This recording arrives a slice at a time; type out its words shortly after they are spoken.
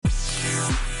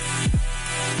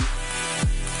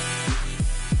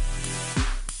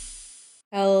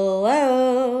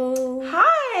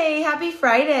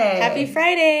Friday. Happy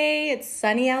Friday. It's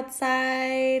sunny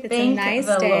outside. It's a nice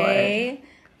day. Lord.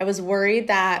 I was worried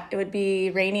that it would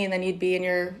be rainy and then you'd be in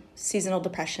your seasonal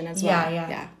depression as well.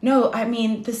 Yeah. No, I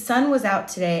mean, the sun was out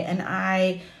today and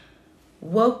I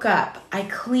woke up, I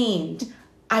cleaned,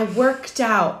 I worked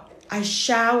out, I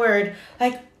showered,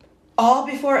 like all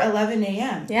before 11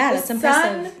 a.m. Yeah, that's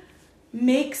impressive. The sun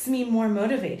makes me more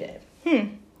motivated.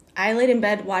 I laid in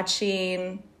bed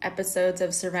watching episodes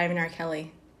of Surviving R.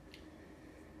 Kelly.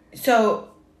 So,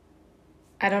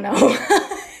 I don't know.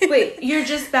 Wait, you're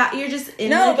just in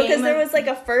No, the game because there was like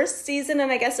a first season and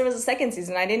I guess there was a second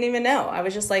season. I didn't even know. I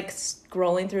was just like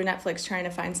scrolling through Netflix trying to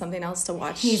find something else to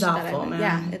watch. He's awful, man.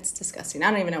 Yeah, it's disgusting.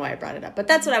 I don't even know why I brought it up, but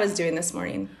that's what I was doing this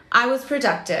morning. I was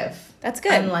productive. That's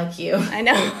good. Unlike you. I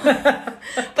know.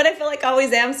 But I feel like I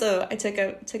always am, so I took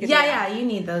a day off. Yeah, you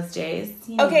need those days.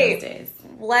 Okay,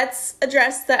 let's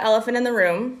address the elephant in the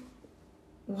room.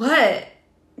 What?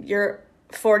 You're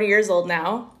 40 years old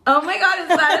now. Oh my God, is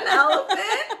that an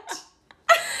elephant?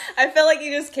 I feel like you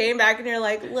just came back and you're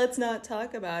like, let's not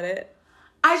talk about it.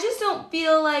 I just don't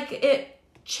feel like it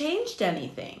changed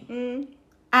anything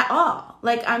at all.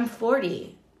 Like, I'm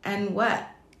 40 and what?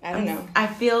 I don't know. I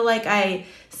feel like I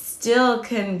still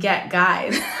can get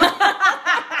guys.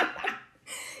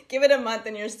 Give it a month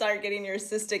and you'll start getting your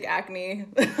cystic acne.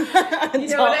 You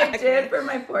know what I did for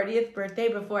my 40th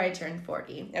birthday before I turned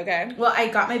 40? Okay. Well, I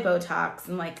got my Botox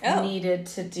and needed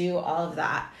to do all of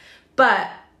that. But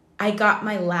I got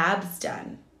my labs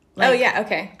done.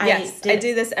 Okay. Yes. I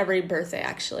do this every birthday,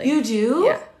 actually. You do?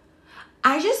 Yeah.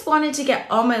 I just wanted to get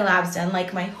all my labs done,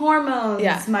 like my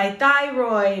hormones, my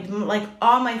thyroid, like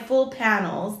all my full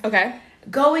panels. Okay.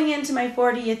 Going into my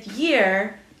 40th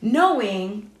year,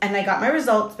 knowing, and I got my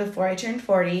results before I turned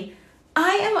 40, I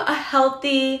am a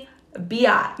healthy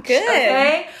biatch. Good.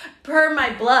 Okay? Per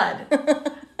my blood.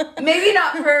 Maybe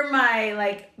not per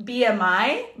my,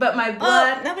 BMI, but my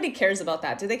blood. Oh, nobody cares about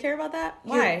that. Do they care about that?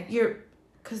 Why?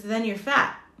 Because then you're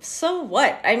fat. So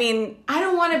what? I mean... I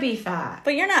don't want to be fat.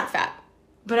 But you're not fat.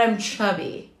 But I'm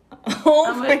chubby.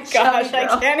 Oh my gosh,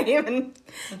 I can't even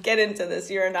get into this.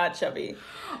 You're not chubby.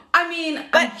 I mean,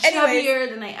 I'm chubbier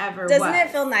than I ever was. Doesn't it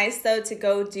feel nice, though, to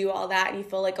go do all that and you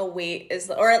feel like a weight is...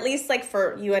 Or at least,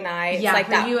 for you and I, it's like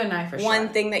that you and I, for sure. one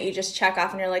thing that you just check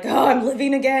off and you're like, oh, I'm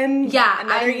living again. Yeah.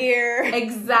 Another year.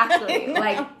 Exactly.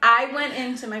 I went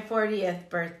into my 40th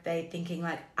birthday thinking,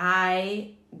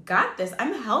 I got this.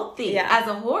 I'm healthy as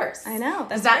a horse. I know.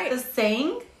 That's Is that great. the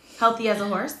saying? Healthy as a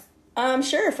horse?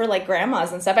 Sure, for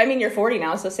grandmas and stuff. I mean, you're 40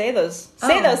 now, so say those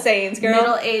sayings, girl.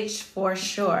 Middle aged for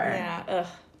sure. Yeah. Ugh.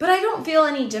 But I don't feel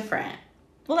any different.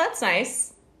 Well, that's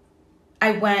nice.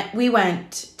 We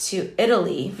went to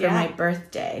Italy for my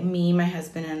birthday. Me, my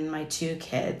husband, and my two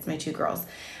kids, my two girls.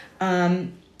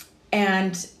 And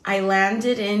I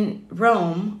landed in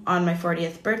Rome on my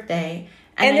 40th birthday.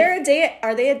 And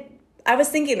I was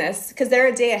thinking this, because they're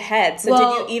a day ahead. So did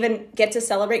you even get to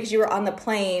celebrate because you were on the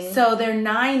plane? So they're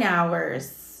 9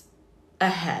 hours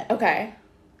ahead. Okay.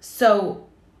 So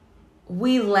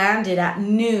we landed at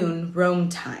noon Rome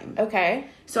time. Okay.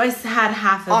 So I had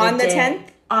half of the On day. the 10th?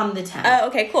 On the 10th. Oh,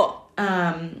 okay, cool.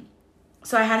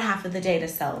 So I had half of the day to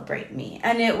celebrate me.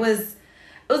 And it was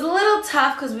a little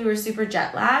tough because we were super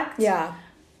jet lagged. Yeah.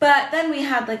 But then we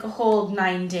had a whole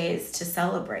 9 days to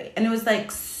celebrate. And it was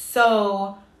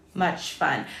so much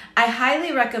fun. I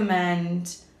highly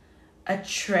recommend a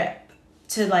trip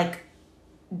to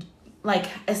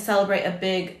celebrate a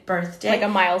big birthday. Like a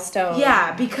milestone.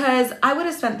 Yeah, because I would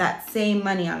have spent that same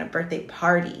money on a birthday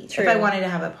party if I wanted to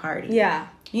have a party. Yeah.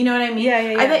 You know what I mean?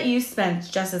 Yeah. I bet you spent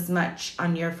just as much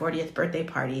on your 40th birthday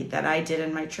party that I did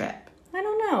in my trip. I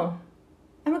don't know.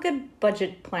 I'm a good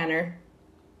budget planner.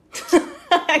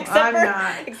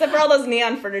 Except for all those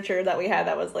neon furniture that we had.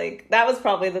 That was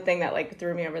probably the thing that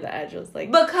threw me over the edge. Was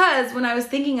because when I was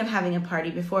thinking of having a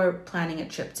party before planning a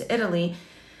trip to Italy,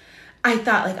 I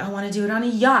thought I want to do it on a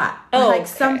yacht. Or,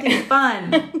 something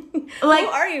fun. Who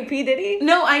are you, P. Diddy?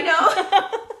 No, I know.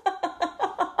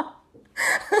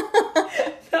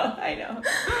 No, I know.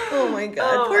 Oh my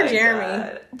God. Poor Jeremy.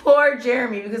 God. Poor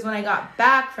Jeremy, because when I got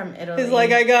back from Italy... He's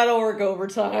like, I gotta work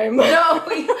overtime. No,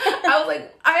 I was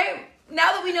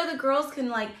now that we know the girls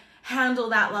can, handle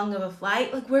that long of a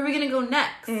flight, where are we gonna go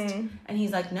next? And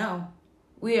he's like, no,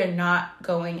 we are not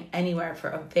going anywhere for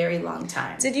a very long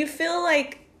time. Did you feel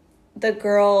like the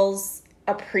girls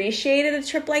appreciated a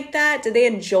trip like that? Did they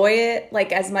enjoy it,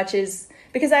 as much as...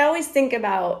 Because I always think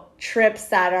about trips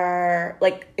that are,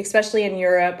 especially in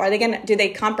Europe, do they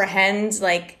comprehend,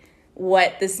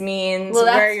 what this means,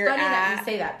 where you're at? Well, that's funny that you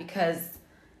say that, because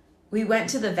we went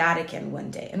to the Vatican one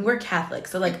day, and we're Catholic,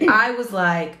 so, I was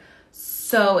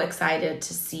so excited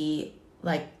to see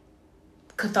like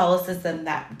Catholicism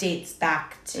that dates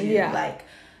back to like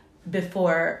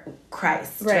before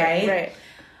Christ, right?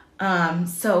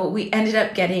 So we ended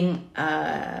up getting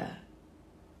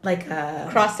like a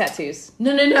cross tattoos.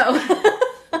 No.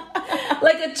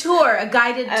 Like a tour, a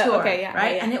guided tour, okay,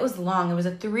 right? Yeah. And it was long. It was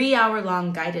a 3-hour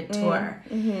long guided tour.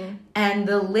 Mm-hmm. And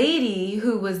the lady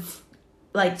who was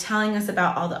like telling us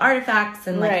about all the artifacts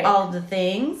and like all of the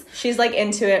things. She's like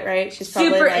into it, right? She's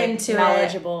probably super like into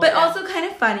knowledgeable. But also kind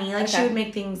of funny. Like she would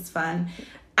make things fun.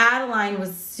 Adeline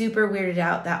was super weirded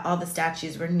out that all the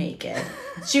statues were naked.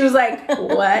 She was like,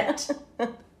 what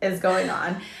is going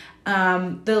on?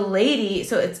 The lady,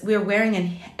 so we were wearing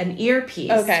an earpiece,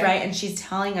 right? And she's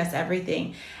telling us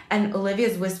everything. And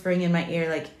Olivia's whispering in my ear,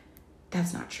 like,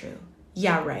 that's not true.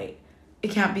 Yeah, right.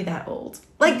 It can't be that old.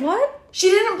 Like, what? She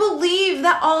didn't believe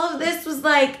that all of this was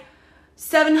like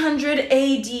 700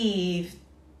 AD, 50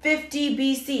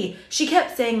 BC. She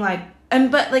kept saying like,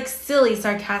 but like silly,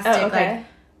 sarcastic, like,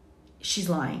 she's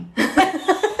lying.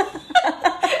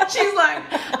 She's lying.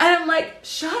 And I'm like,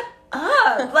 shut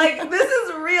up. Like, this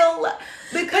is real.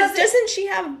 Because doesn't she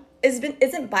have,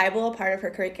 isn't Bible a part of her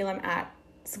curriculum at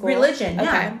school? Religion,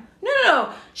 yeah.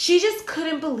 No. She just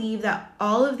couldn't believe that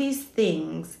all of these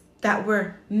things that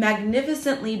were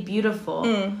magnificently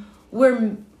beautiful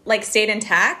were like stayed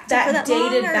intact that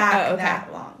dated back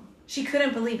that long. She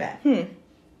couldn't believe it.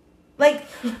 Like,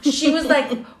 she was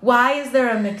like, why is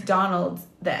there a McDonald's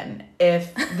then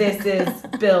if this is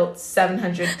built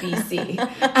 700 BC?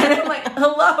 And I'm like,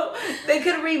 hello, they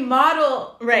could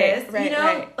remodel this, you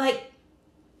know? Like,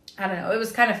 I don't know. It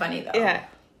was kind of funny though. Yeah.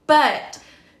 But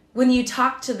when you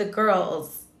talk to the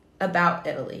girls about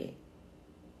Italy,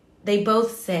 they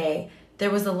both say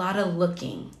there was a lot of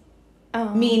looking.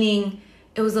 Oh. Meaning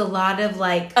it was a lot of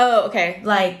like... Oh, okay.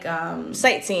 Like...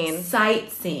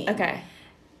 sightseeing. Okay.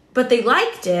 But they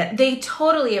liked it. They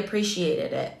totally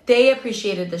appreciated it. They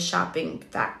appreciated the shopping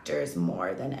factors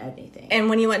more than anything. And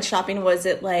when you went shopping, was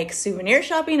it like souvenir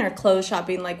shopping or clothes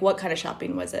shopping? Like what kind of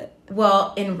shopping was it?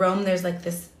 Well, in Rome, there's like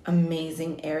this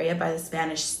amazing area by the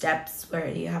Spanish Steps where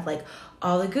you have like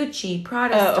all the Gucci,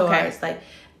 Prada stores. Like,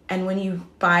 and when you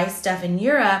buy stuff in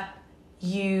Europe,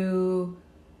 you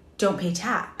don't pay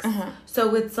tax.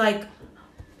 So it's like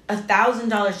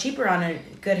 $1,000 cheaper on a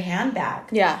good handbag.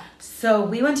 Yeah. So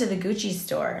we went to the Gucci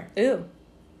store. Ooh.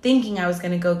 Thinking I was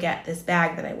going to go get this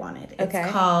bag that I wanted.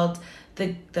 It's called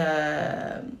the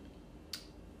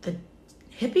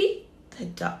hippie?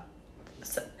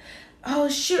 Oh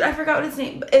shoot, I forgot what its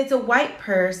name. It's a white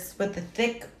purse with a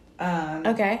thick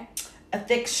a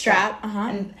thick strap.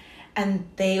 And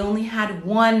they only had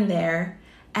one there.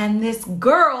 And this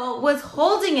girl was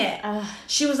holding it.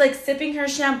 She was like sipping her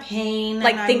champagne.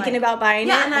 Like thinking about buying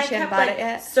it? And I she kept bought like it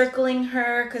yet? circling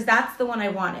her because that's the one I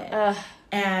wanted.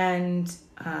 And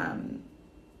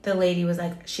the lady was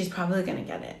like, she's probably going to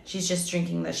get it. She's just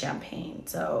drinking the champagne.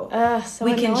 So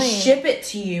we can ship it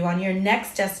to you on your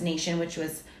next destination, which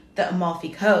was the Amalfi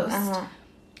Coast.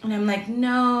 And I'm like,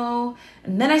 no.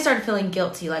 And then I started feeling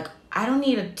guilty. Like, I don't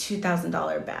need a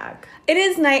 $2,000 bag. It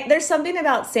is nice. There's something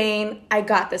about saying, I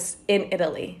got this in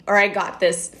Italy. Or I got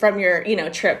this from your,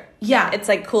 trip. Yeah. It's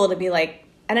like cool to be like,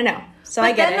 I don't know. So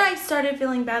I get it. But then I started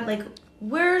feeling bad. Like,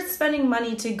 we're spending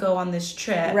money to go on this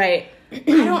trip. Right. I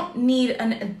don't need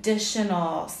an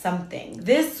additional something.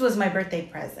 This was my birthday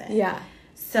present. Yeah.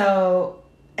 So,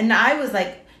 and I was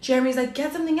like, Jeremy's like,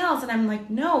 get something else. And I'm like,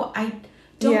 no, I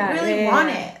don't really want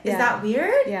it. Is that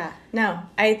weird? Yeah. No.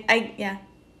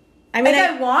 I mean,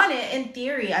 like, I want it. In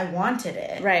theory, I wanted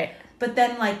it. Right. But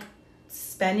then, like,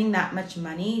 spending that much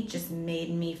money just made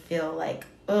me feel like,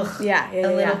 ugh. A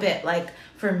little bit, like,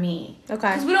 for me. Okay.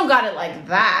 Because we don't got it like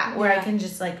that, where I can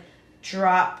just, like,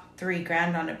 drop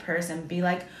 $3,000 on a purse and be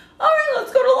like, all right,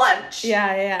 let's go to lunch.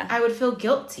 Yeah. I would feel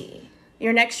guilty.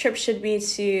 Your next trip should be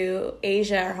to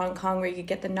Asia or Hong Kong where you could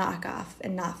get the knockoff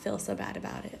and not feel so bad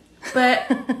about it. But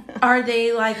are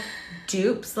they, like,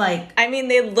 dupes? Like, I mean,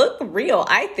 they look real,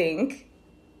 I think.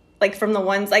 Like, from the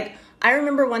ones, like, I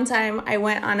remember one time I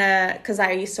went on because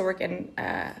I used to work in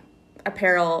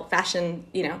apparel, fashion,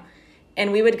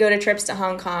 and we would go to trips to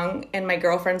Hong Kong, and my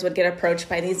girlfriends would get approached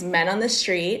by these men on the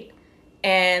street,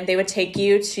 and they would take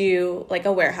you to, like,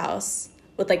 a warehouse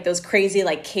with, like, those crazy,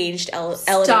 like, caged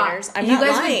elevators. I'm you not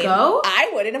guys lying. would go?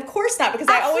 I wouldn't, of course not, because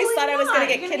I always thought I was going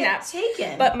to get kidnapped.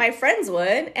 Taken. But my friends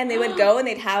would, and they would go, and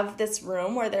they'd have this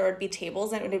room where there would be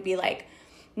tables, and it would be, like,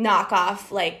 knockoff,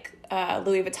 like,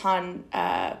 Louis Vuitton,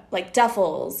 like,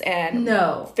 duffels and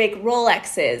fake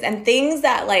Rolexes and things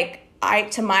that, like,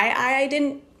 to my eye, I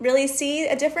didn't really see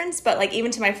a difference, but, like, even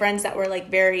to my friends that were,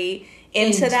 like, very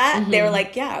into that. They were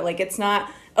like, yeah, like it's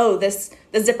not, oh, the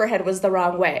zipper head was the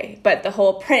wrong way, but the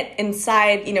whole print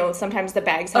inside, you know, sometimes the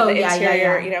bags have the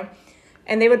interior, you know,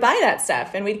 and they would buy that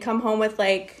stuff, and we'd come home with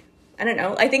like, I don't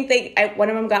know, I think one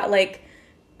of them got like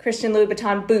Christian Louis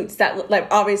Vuitton boots that like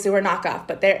obviously were knockoff,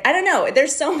 but I don't know,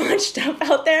 there's so much stuff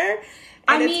out there.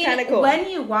 And it's kind of cool. When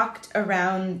you walked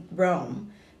around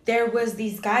Rome, there was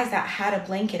these guys that had a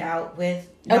blanket out with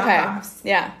knockoffs. Okay.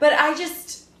 Yeah. But I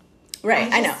just...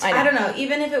 Right. I know. I don't know.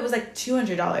 Even if it was like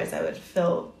 $200, I would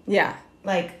feel... Yeah.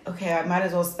 Like, okay, I might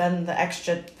as well spend the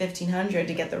extra $1,500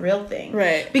 to get the real thing.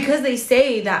 Right. Because they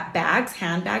say that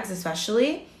handbags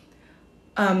especially,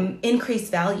 increase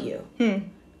value.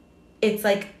 It's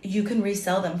like you can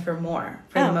resell them for more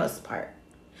for the most part.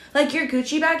 Like your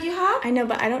Gucci bag you have? I know,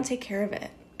 but I don't take care of it.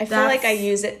 I feel like I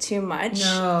use it too much.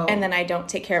 No. And then I don't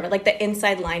take care of it. Like the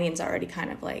inside lining's already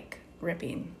kind of like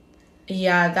ripping.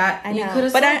 Yeah, that you could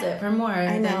have sold it for more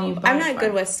than you bought I'm not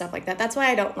good with stuff like that. That's why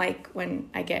I don't like when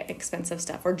I get expensive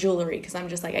stuff or jewelry, because I'm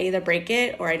just like, I either break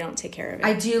it or I don't take care of it.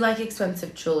 I do like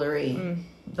expensive jewelry,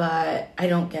 but I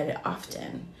don't get it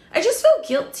often. I just feel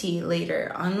guilty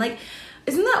later on. Like,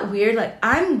 isn't that weird? Like,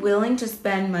 I'm willing to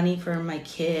spend money for my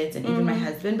kids and even my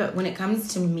husband, but when it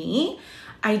comes to me,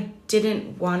 I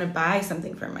didn't want to buy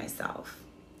something for myself.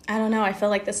 I don't know. I feel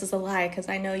like this is a lie because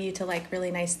I know you to like really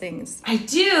nice things. I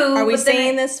do. Are we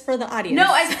saying this for the audience? No,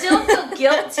 I still feel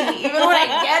guilty even when I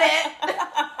get it.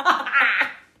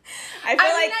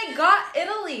 I got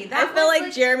Italy. I feel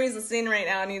like Jeremy's listening right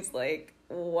now and he's like,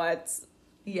 what?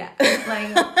 Yeah.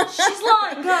 Like, she's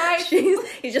lying, guys.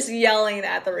 He's just yelling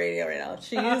at the radio right now.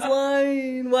 She's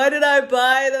lying. Why did I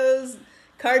buy those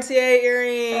Cartier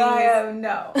earrings? I don't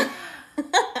know.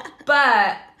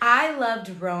 But I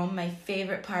loved Rome. My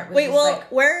favorite part was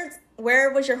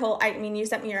where was your whole... I mean, you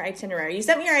sent me your itinerary. You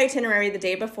sent me your itinerary the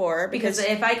day before because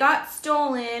if I got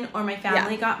stolen or my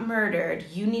family got murdered,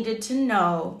 you needed to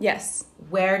know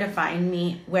where to find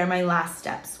me, where my last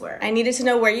steps were. I needed to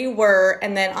know where you were,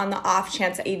 and then on the off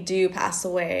chance that you do pass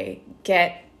away,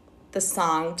 get the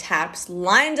song Taps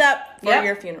lined up for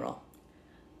your funeral.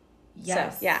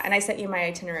 Yes. So, yeah, and I sent you my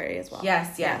itinerary as well.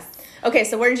 Yes. Okay,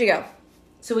 so where did you go?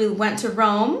 So we went to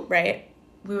Rome. Right.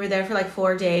 We were there for like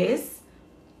 4 days.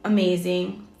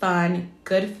 Amazing, fun,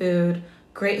 good food,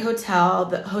 great hotel.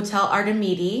 The Hotel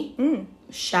Artemidi.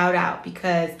 Shout out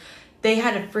because they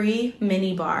had a free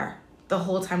mini bar the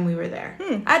whole time we were there.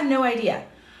 I had no idea.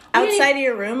 Outside of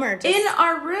your room or just... In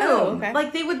our room. Oh, okay.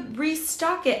 Like they would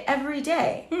restock it every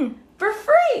day for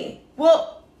free.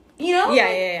 Well, you know?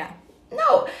 Yeah.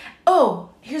 No. Oh,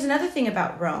 here's another thing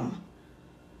about Rome.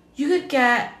 You could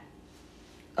get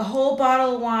a whole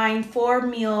bottle of wine, 4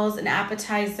 meals, an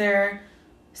appetizer,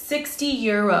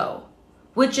 €60,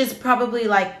 which is probably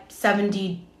like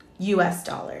 $70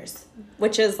 US.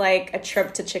 Which is like a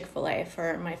trip to Chick-fil-A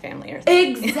for my family or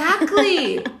something.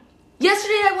 Exactly.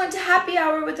 Yesterday I went to happy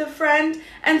hour with a friend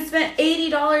and spent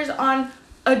 $80 on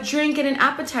a drink and an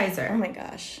appetizer. Oh my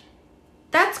gosh.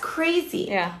 That's crazy.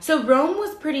 Yeah. So Rome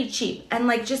was pretty cheap, and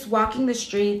like just walking the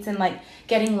streets and like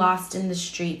getting lost in the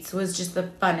streets was just the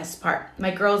funnest part.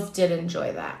 My girls did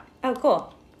enjoy that. Oh,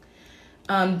 cool.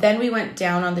 Then we went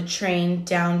down on the train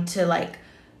down to like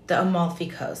the Amalfi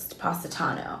Coast,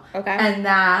 Positano. Okay. And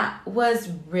that was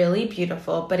really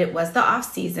beautiful, but it was the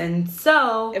off season,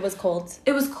 so it was cold.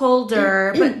 It was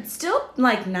colder, but still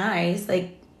like nice.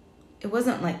 Like it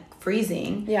wasn't like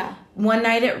freezing. Yeah. One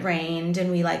night it rained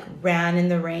and we like ran in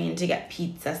the rain to get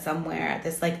pizza somewhere at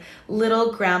this like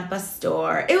little grandpa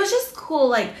store. It was just cool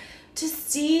like to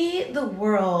see the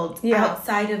world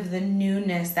outside of the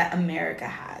newness that America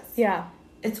has. Yeah.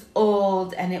 It's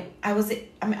old and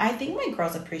I think my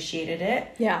girls appreciated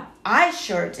it. Yeah. I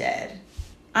sure did.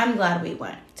 I'm glad we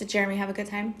went. Did Jeremy have a good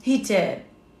time? He did.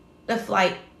 The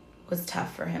flight was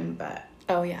tough for him, but...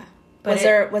 Oh, yeah.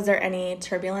 But was there any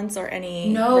turbulence or any...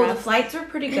 No, the flights were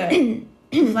pretty good.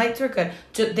 The flights were good.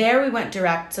 There we went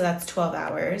direct, so that's 12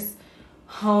 hours.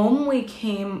 Home, we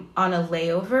came on a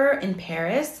layover in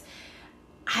Paris.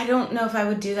 I don't know if I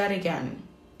would do that again.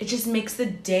 It just makes the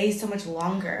day so much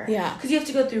longer. Yeah. Because you have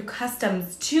to go through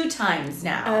customs 2 times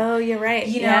now. Oh, you're right.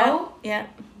 You know? Yeah.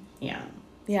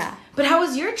 Yeah. But how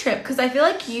was your trip? Because I feel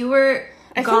like you were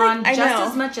gone just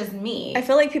as much as me. I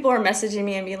feel like people were messaging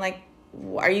me and being like,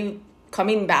 are you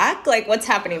coming back? Like, what's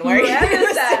happening? Why are you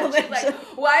like,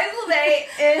 why is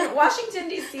Lavey in Washington,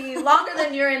 D.C. longer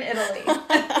than you're in Italy?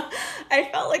 I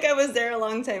felt like I was there a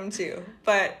long time, too.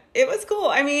 But it was cool.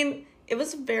 I mean... It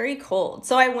was very cold.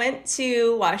 So I went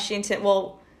to Washington.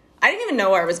 Well, I didn't even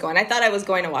know where I was going. I thought I was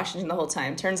going to Washington the whole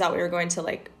time. Turns out we were going to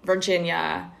like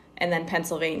Virginia and then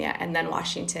Pennsylvania, and then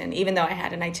Washington, even though I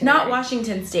had an itinerary. Not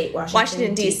Washington State,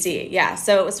 Washington, D.C. Yeah,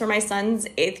 so it was for my son's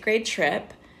 8th grade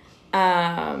trip.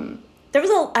 There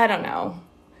was I don't know.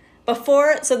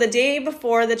 So the day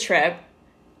before the trip,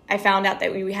 I found out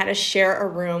that we had to share a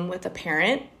room with a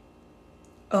parent.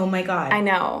 Oh my God. I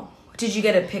know. Did you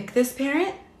get to pick this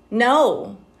parent?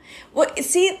 No. Well,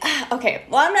 see, okay,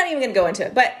 well, I'm not even going to go into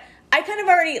it, but I kind of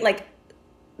already, like,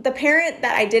 the parent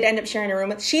that I did end up sharing a room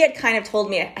with, she had kind of told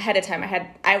me ahead of time.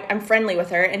 I'm friendly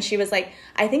with her, and she was like,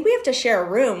 I think we have to share a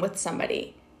room with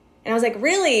somebody. And I was like,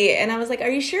 really? And I was like, are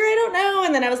you sure? I don't know.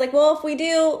 And then I was like, well, if we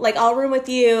do, like, I'll room with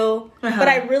you. Uh-huh. But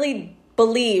I really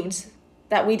believed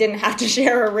that we didn't have to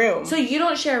share a room. So you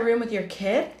don't share a room with your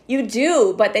kid? You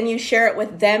do, but then you share it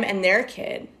with them and their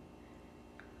kid.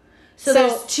 So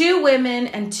there's 2 women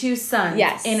and 2 sons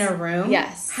in a room?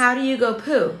 Yes. How do you go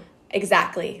poo?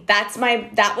 Exactly.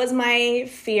 That was my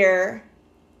fear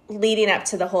leading up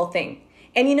to the whole thing.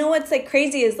 And you know what's, like,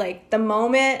 crazy is, like, the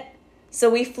moment, so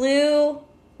we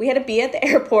had to be at the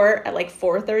airport at, like,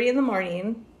 4:30 in the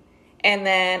morning, and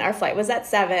then our flight was at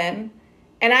 7,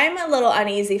 and I'm a little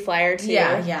uneasy flyer, too.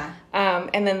 Yeah.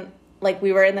 And then, like,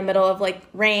 we were in the middle of, like,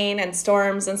 rain and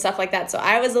storms and stuff like that, so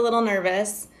I was a little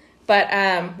nervous,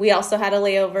 but we also had a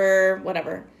layover,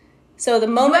 whatever. So the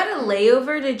moment... You had a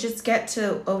layover to just get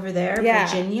to over there,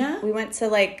 Virginia? We went to,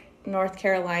 like, North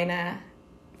Carolina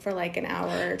for, like, an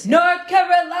hour or 2. North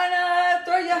Carolina,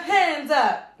 throw your hands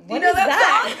up. What you know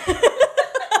that song?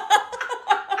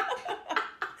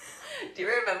 Do you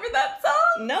remember that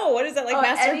song? No, what is that, like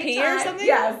Master P or something?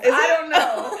 Yes, I don't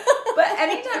know. But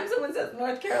anytime someone says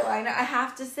North Carolina, I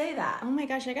have to say that. Oh my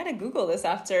gosh, I gotta Google this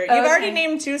after. You've already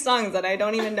named 2 songs that I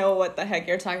don't even know what the heck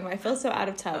you're talking about. I feel so out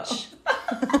of touch.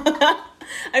 Oh.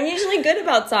 I'm usually good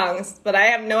about songs, but I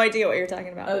have no idea what you're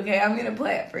talking about. Okay, I'm gonna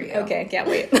play it for you. Okay, can't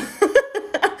wait.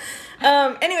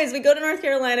 Anyways, we go to North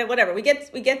Carolina, whatever. We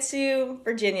get to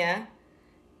Virginia,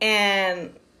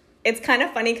 and it's kind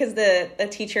of funny because the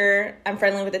teacher, I'm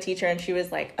friendly with the teacher, and she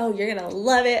was like, oh, you're going to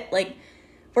love it. Like,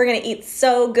 we're going to eat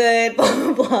so good,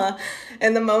 blah, blah, blah.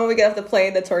 And the moment we get off the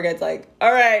plane, the tour guide's like,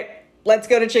 all right, let's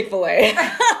go to Chick-fil-A.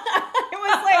 I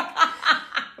was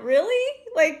like, really?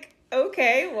 Like,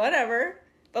 okay, whatever.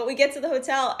 But we get to the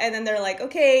hotel, and then they're like,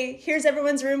 okay, here's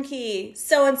everyone's room key.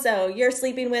 So-and-so, you're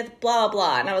sleeping with blah,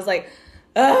 blah. And I was like,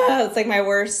 it's like my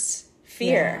worst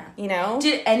fear, you know?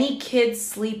 Did any kids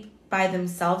sleep by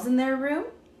themselves in their room?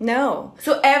 No.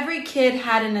 So every kid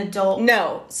had an adult?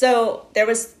 No. So there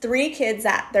was 3 kids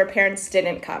that their parents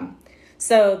didn't come.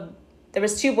 So there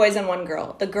was 2 boys and 1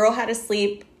 girl. The girl had to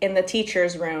sleep in the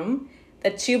teacher's room.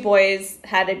 The 2 boys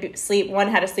had to sleep. One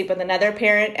had to sleep with another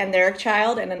parent and their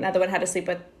child, and another one had to sleep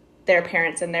with their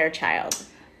parents and their child.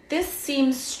 This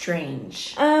seems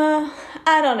strange. I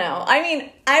don't know. I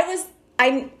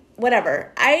mean,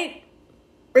 whatever.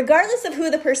 Regardless of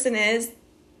who the person is,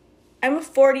 I'm a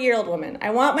 40-year-old woman. I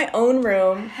want my own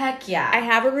room. Heck yeah. I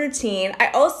have a routine. I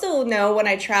also know when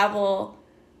I travel,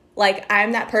 like,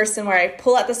 I'm that person where I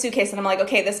pull out the suitcase and I'm like,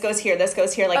 okay, this goes here, this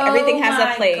goes here. Like, everything has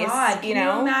a place. God. You Can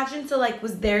know? you imagine? So, like,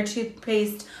 was their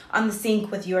toothpaste on the sink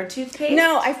with your toothpaste?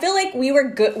 No, I feel like we were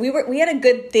good. We had a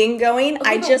good thing going.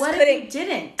 Okay, but what if you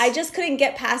didn't? I just couldn't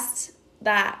get past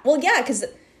that. Well, yeah, because,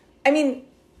 I mean,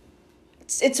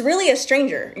 it's really a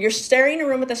stranger. You're sharing a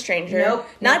room with a stranger. Nope.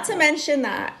 Not to mention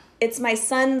that it's my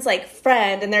son's, like,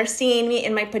 friend, and they're seeing me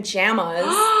in my pajamas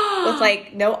with,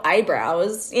 like, no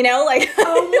eyebrows, you know? Like,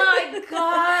 oh, my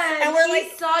God. And we're he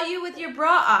like, saw you with your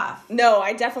bra off. No,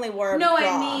 I definitely wore a bra. No,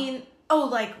 I mean,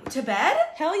 like, to bed?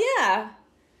 Hell yeah.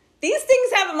 These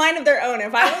things have a mind of their own.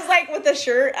 If I was, like, with a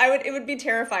shirt, it would be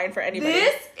terrifying for anybody.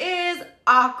 This is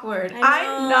awkward.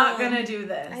 I'm not going to do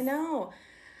this. I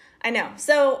know.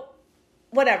 So,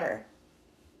 whatever.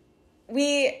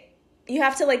 You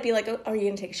have to, like, be like, oh, are you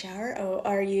going to take a shower?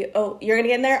 You're going to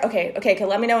get in there? Okay,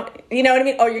 let me know. You know what I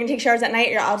mean? Oh, you're going to take showers at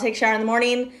night? I'll take a shower in the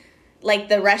morning. Like,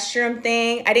 the restroom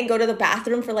thing. I didn't go to the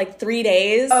bathroom for, like, 3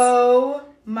 days. Oh,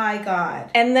 my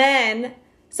God. And then,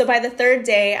 so by the 3rd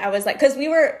day, I was like, because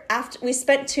we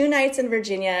spent 2 nights in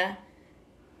Virginia,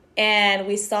 and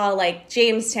we saw, like,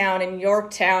 Jamestown and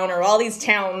Yorktown, or all these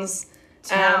towns.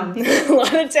 A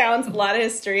lot of towns, a lot of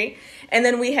history. And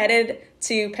then we headed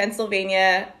to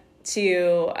Pennsylvania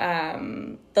to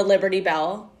the Liberty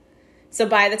Bell. So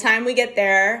by the time we get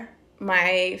there,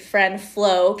 my friend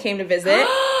Flo came to visit.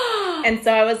 And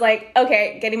so I was like,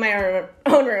 okay, getting my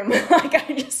own room. Like, I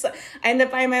ended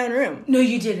up buying my own room. No,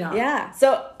 you did not. Yeah.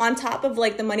 So on top of,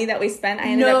 like, the money that we spent, I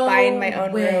ended up buying my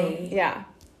own room. Yeah.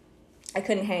 I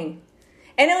couldn't hang.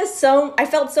 And I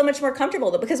felt so much more comfortable,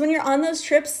 though, because when you're on those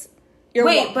trips,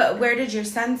 Wait, but where did your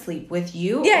son sleep? With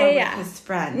you yeah. with his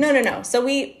friend? No. So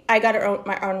I got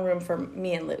my own room for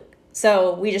me and Luke.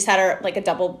 So we just had a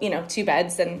double, 2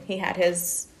 beds, and he had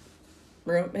his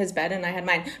bed, and I had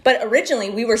mine. But originally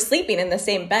we were sleeping in the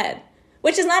same bed,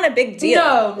 which is not a big deal.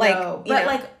 No.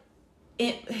 But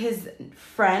his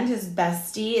friend, his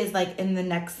bestie, is like in the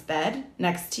next bed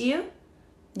next to you.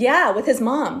 Yeah, with his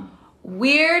mom.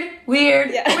 Weird.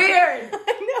 Yeah. Weird.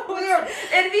 I know. Weird.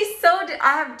 It'd be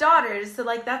I have daughters, so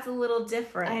like that's a little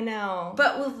different. I know.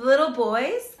 But with little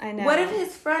boys, I know. What if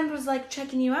his friend was like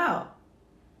checking you out?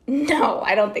 No,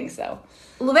 I don't think so.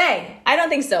 Lavey. I don't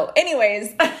think so.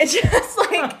 Anyways, it's just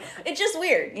it's just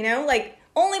weird,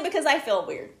 only because I feel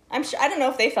weird. I'm sure, I don't know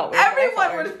if they felt weird.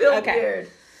 Everyone would feel weird.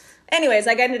 Anyways,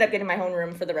 I ended up getting my own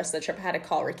room for the rest of the trip. I had to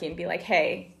call Ricky and be like,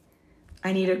 hey,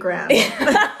 I need a gram.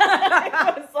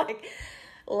 I was like,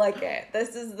 look it,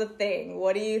 this is the thing.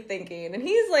 What are you thinking? And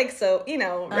he's like, so,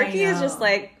 Ricky is just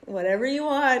like, whatever you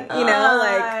want,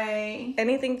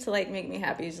 anything to make me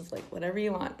happy. He's just like, whatever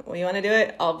you want. When you want to do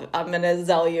it, I'm going to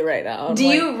zell you right now. Do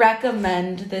you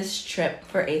recommend this trip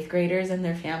for 8th graders and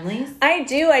their families? I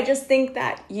do. I just think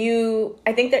that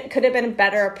I think that could have been a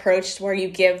better approach where you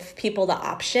give people the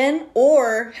option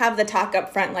or have the talk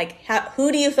up front.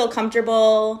 Who do you feel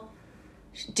comfortable?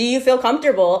 Do you feel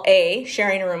comfortable, A,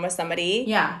 sharing a room with somebody?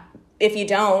 Yeah. If you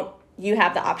don't, you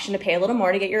have the option to pay a little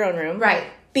more to get your own room. Right.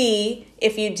 B,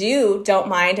 if you don't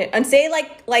mind, and say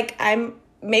I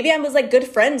was good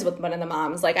friends with one of the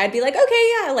moms. I'd be like,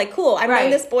 okay, yeah, cool. I've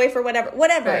known this boy for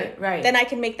whatever. Right. Then I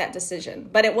can make that decision.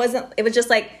 But it was just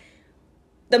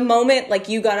the moment,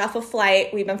 you got off a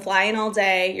flight, we've been flying all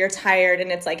day, you're tired,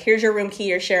 and it's here's your room key,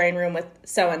 you're sharing room with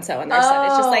so-and-so and their son.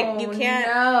 It's just you can't,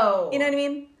 you know what I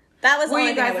mean? That was. Were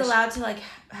you guys allowed to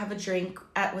have a drink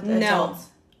with the adults?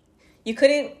 You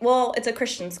couldn't. Well, it's a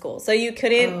Christian school, so you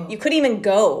couldn't. You couldn't even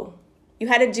go. You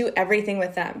had to do everything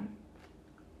with them.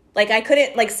 I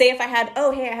couldn't. Say if I had.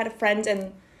 Oh, hey, I had a friend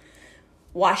in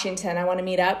Washington. I want to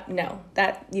meet up. No,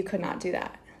 that you could not do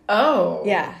that. Oh.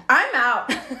 Yeah. I'm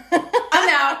out. I'm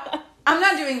out. I'm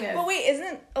not doing this. Well, wait,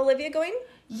 isn't Olivia going?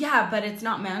 Yeah, but it's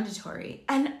not mandatory.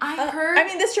 And I heard...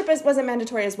 this trip wasn't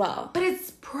mandatory as well. But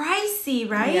it's pricey,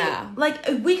 right? Yeah.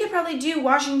 We could probably do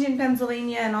Washington,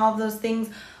 Pennsylvania, and all of those things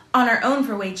on our own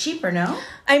for way cheaper, no?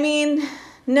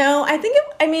 No. I think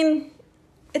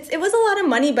it was a lot of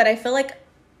money, but I feel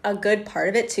a good part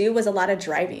of it, too, was a lot of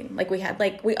driving.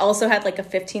 We also had, a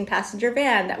 15-passenger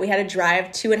van that we had to drive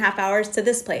 2.5 hours to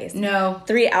this place. No.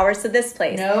 3 hours to this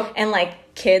place. Nope. And,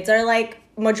 kids are,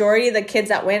 majority of the kids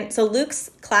that went, so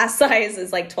Luke's class size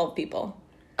is 12 people.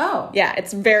 Oh. Yeah,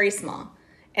 it's very small.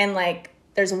 And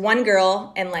there's one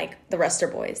girl and the rest are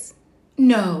boys.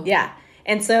 No. Yeah.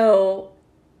 And so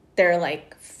they're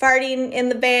farting in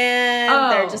the van. Oh.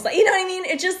 They're just you know what I mean?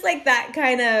 It's just that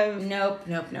kind of. Nope.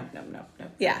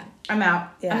 Yeah. I'm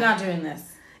out. Yeah. I'm not doing this.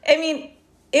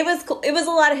 It was cool. It was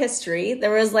a lot of history.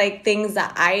 There was things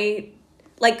that I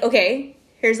okay,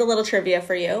 here's a little trivia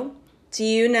for you. Do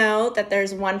you know that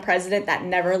there's one president that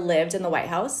never lived in the White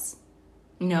House?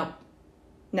 Nope.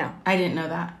 No. I didn't know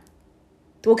that.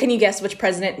 Well, can you guess which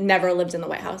president never lived in the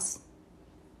White House?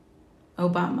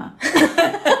 Obama.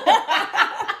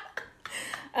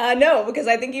 No, because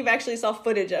I think you've actually saw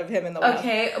footage of him in the White House.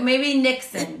 Okay, maybe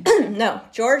Nixon. No,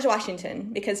 George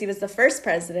Washington, because he was the first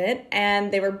president,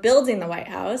 and they were building the White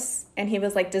House, and he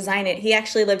was designing it. He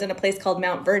actually lived in a place called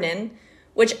Mount Vernon,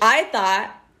 which I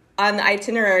thought on the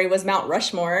itinerary was Mount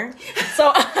Rushmore.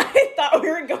 So I thought we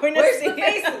were going to see the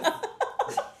faces?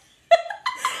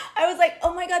 I was like,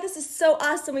 oh my God, this is so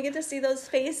awesome. We get to see those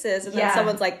faces. And then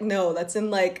someone's like, no, that's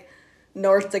in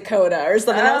North Dakota or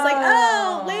something. I was like,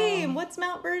 oh, lame. What's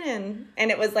Mount Vernon? And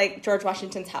it was George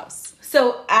Washington's house.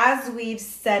 So as we've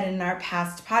said in our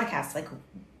past podcasts,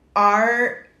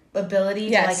 our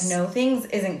ability to know things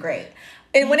isn't great.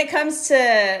 And when it comes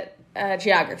to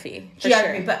geography,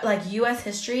 sure. But U.S.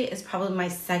 history is probably my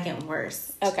second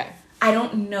worst. Okay. I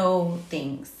don't know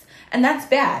things. And that's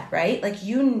bad, right?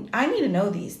 I need to know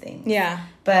these things. Yeah.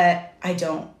 But I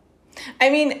don't.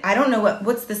 I don't know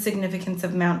what's the significance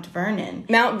of Mount Vernon.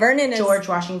 Mount Vernon is... George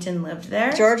Washington lived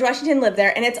there? George Washington lived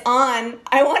there. And it's on...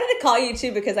 I wanted to call you,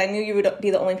 too, because I knew you would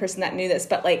be the only person that knew this.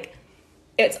 But,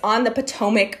 it's on the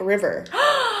Potomac River.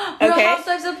 Real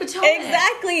Housewives of Potomac.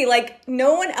 Exactly.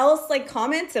 No one else,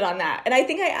 commented on that. And I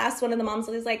think I asked one of the moms,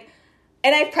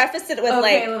 and I prefaced it with,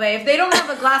 okay, Lavey, if they don't have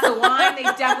a glass of wine, they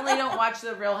definitely don't watch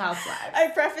The Real Housewives. I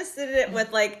prefaced it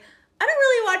with, I don't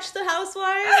really watch The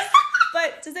Housewives,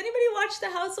 but does anybody watch The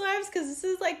Housewives? Because this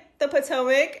is, the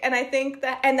Potomac, and I think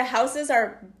that, and the houses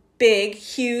are big,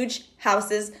 huge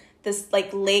houses, this like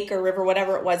lake or river,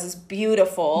 whatever it was, is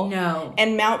beautiful. No.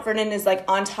 And Mount Vernon is like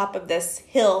on top of this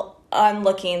hill,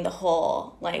 unlooking the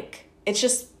whole, like,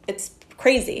 it's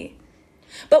crazy.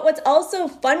 But what's also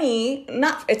funny,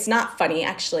 it's not funny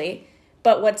actually,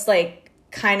 but what's like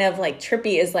kind of like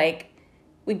trippy is like,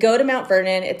 we go to Mount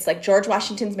Vernon, it's like George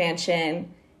Washington's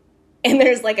mansion, and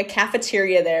there's like a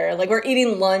cafeteria there, like we're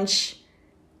eating lunch.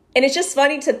 And it's just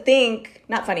funny to think,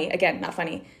 not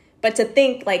funny, but to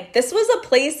think like this was a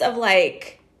place of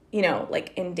like, you know,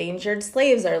 like endangered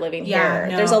slaves are living here.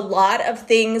 No. There's a lot of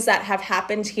things that have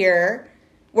happened here.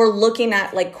 We're looking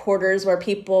at like quarters where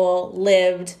people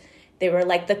lived. They were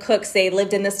like the cooks. They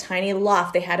lived in this tiny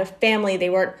loft. They had a family. They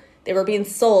were being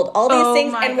sold. All these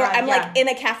things. And I'm like in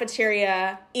a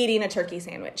cafeteria eating a turkey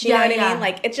sandwich. You know what I mean?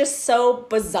 Like, it's just so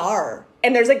bizarre.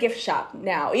 And there's a gift shop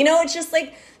now. You know, it's just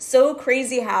like so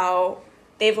crazy how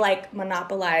they've like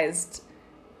monopolized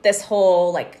this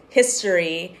whole like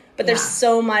history. But there's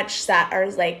so much that are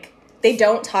like they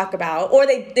don't talk about. Or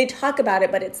they talk about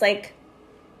it, but it's like,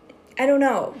 I don't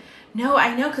know. No,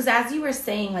 I know, because as you were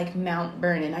saying, like, Mount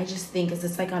Vernon, I just think, is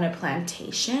this, like, on a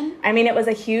plantation? I mean, it was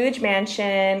a huge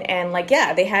mansion, and, like,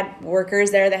 yeah, they had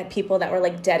workers there. They had people that were,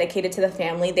 like, dedicated to the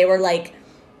family. They were, like,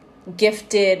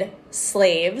 gifted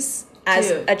slaves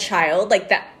as a child. Like,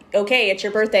 that, okay, it's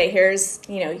your birthday. Here's,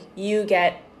 you know, you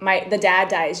get, the dad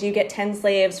dies. You get 10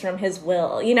 slaves from his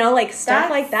will. You know, like, stuff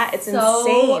like that. It's so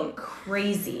insane.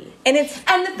 Crazy. And the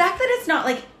fact that it's not,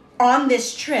 like, on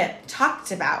this trip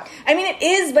talked about. I mean, it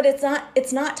is, but it's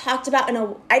not talked about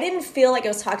I didn't feel like it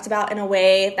was talked about in a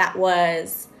way that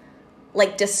was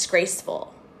like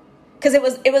disgraceful. Cuz it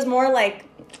was more like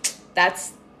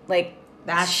that's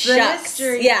shucks. The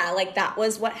history. Yeah, like that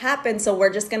was what happened, so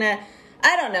we're just going to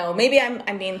I don't know. Maybe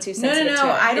I'm being too sensitive to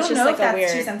it. I don't know if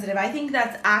that's too sensitive. I think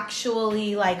that's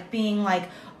actually like being like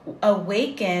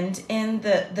awakened in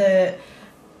the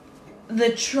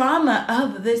trauma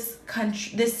of this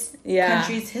country's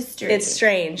history. It's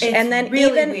strange. It's and then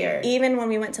really weird. Even when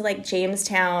we went to like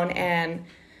Jamestown and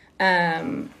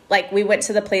like we went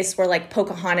to the place where like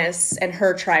Pocahontas and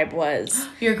her tribe was.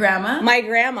 Your grandma? My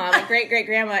grandma, my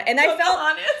great-great-grandma. And I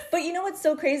felt, but you know what's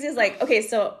so crazy is like, okay,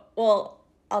 so, well,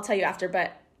 I'll tell you after,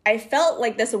 but I felt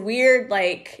like this weird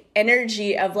like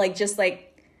energy of like, just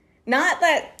like, not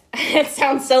that, it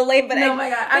sounds so lame, but oh my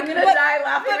God, I'm going to die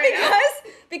laughing right now.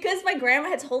 Because my grandma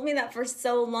had told me that for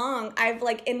so long, I've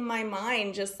like in my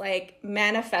mind just like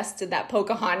manifested that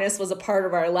Pocahontas was a part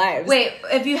of our lives. Wait,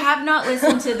 if you have not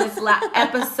listened to this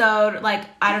episode, like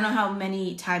I don't know how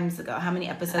many episodes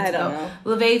ago,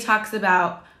 Lavey talks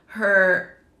about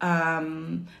her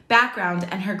background,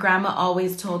 and her grandma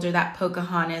always told her that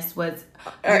Pocahontas was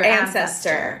her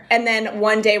ancestor. And then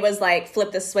one day was like,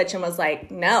 flipped the switch and was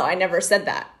like, no, I never said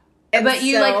that. And but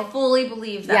you like fully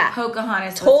believe that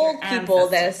Pocahontas told was your people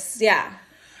ancestor. This, yeah.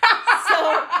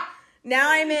 So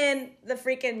now I'm in the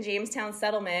freaking Jamestown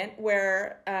settlement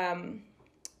where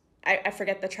I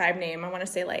forget the tribe name. I want to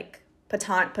say like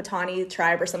Patani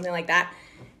tribe or something like that.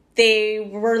 They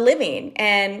were living,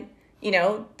 and you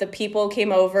know the people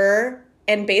came over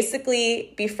and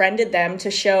basically befriended them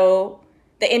to show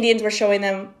the Indians were showing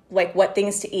them like what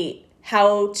things to eat,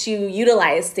 how to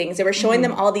utilize things. They were showing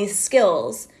them all these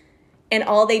skills. And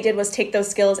all they did was take those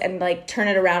skills and, like, turn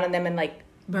it around on them and, like...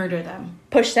 murder them.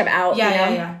 Push them out, you know?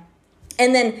 Yeah.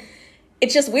 And then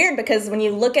it's just weird because when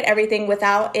you look at everything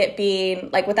without it being...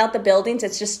 like, without the buildings,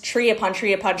 it's just tree upon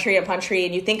tree upon tree upon tree.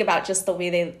 And you think about just the way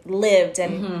they lived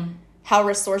and how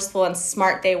resourceful and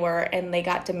smart they were. And they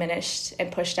got diminished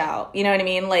and pushed out. You know what I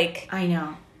mean? Like... I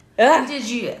know. And did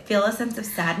you feel a sense of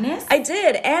sadness? I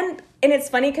did. And it's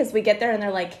funny because we get there and they're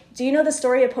like, do you know the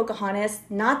story of Pocahontas?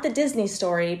 Not the Disney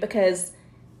story, because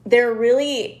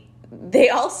they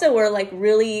also were like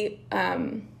really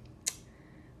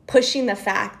pushing the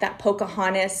fact that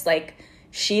Pocahontas, like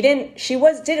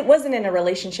wasn't in a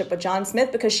relationship with John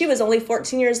Smith because she was only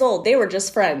 14 years old. They were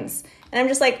just friends. And I'm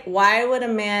just like, why would a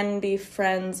man be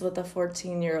friends with a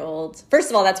 14-year-old? First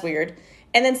of all, that's weird.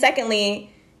 And then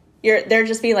secondly, they're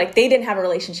just being like, they didn't have a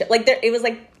relationship. Like, it was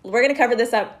like, we're going to cover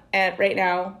this up right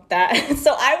now.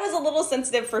 So I was a little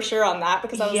sensitive for sure on that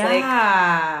because I was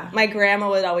like, my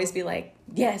grandma would always be like,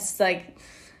 yes, like,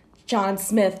 John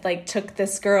Smith, like, took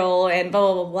this girl and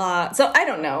blah, blah, blah, blah. So I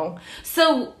don't know.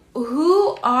 So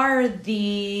who are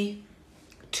the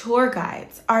tour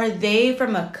guides? Are they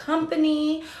from a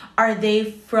company? Are they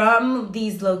from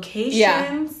these locations?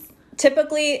 Yeah.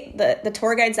 Typically, the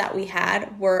tour guides that we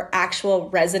had were actual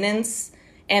residents,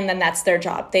 and then that's their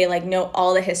job. They, like, know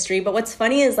all the history. But what's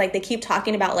funny is, like, they keep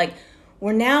talking about, like,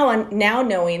 we're now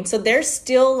knowing. So there's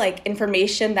still like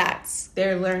information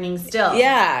they're learning still.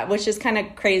 Yeah, which is kind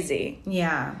of crazy.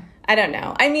 Yeah. I don't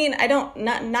know. I mean, I don't,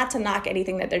 not to knock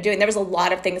anything that they're doing. There was a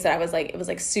lot of things that I was like, it was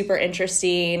like super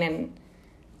interesting, and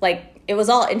like, it was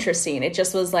all interesting. It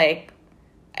just was like,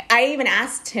 I even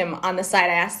asked him on the side,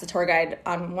 I asked the tour guide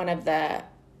on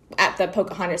at the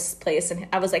Pocahontas place, and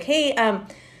I was like, hey,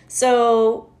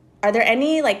 so are there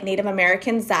any like Native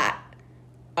Americans that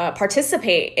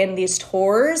participate in these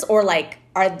tours, or like,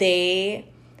 are they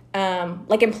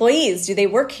like employees? Do they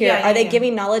work here? Are they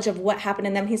giving knowledge of what happened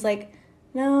in them? He's like,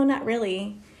 no, not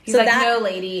really. He's like, no,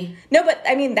 lady. No, but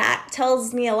I mean, that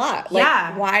tells me a lot.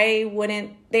 Like, why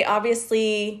wouldn't they?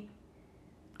 Obviously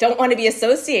don't want to be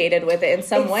associated with it in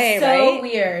some way, so right? So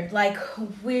weird. Like,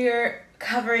 we're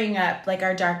covering up like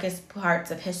our darkest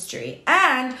parts of history.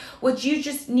 And what you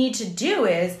just need to do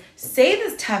is say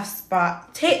the tough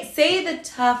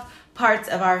parts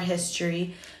of our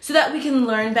history so that we can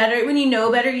learn better. When you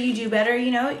know better, you do better,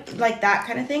 you know, like that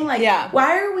kind of thing. Like,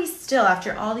 why are we still,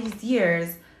 after all these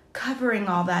years, covering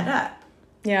all that up?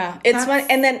 Yeah, it's fun.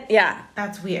 And then,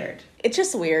 that's weird. It's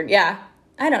just weird. Yeah.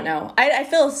 I don't know. I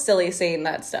feel silly saying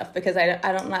that stuff because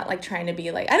I'm not like trying to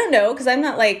be like, I don't know, because I'm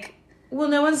not like, well,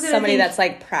 no one's gonna somebody that's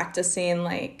like practicing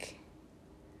like.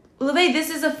 Lavey, this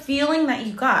is a feeling that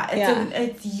you got.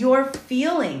 It's your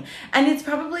feeling, and it's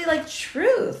probably like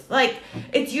truth. Like,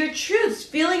 it's your truth,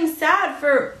 feeling sad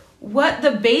for what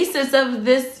the basis of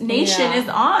this nation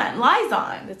lies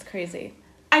on. It's crazy.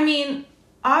 I mean,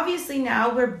 obviously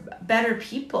now we're better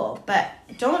people, but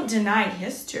don't deny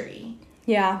history.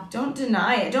 Yeah. Don't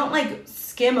deny it. Don't like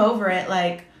skim over it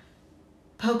like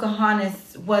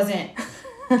Pocahontas wasn't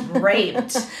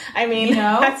raped. I mean, you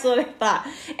know? That's what I thought.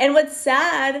 And what's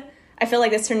sad, I feel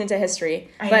like this turned into history.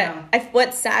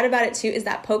 What's sad about it too is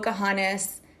that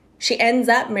Pocahontas, she ends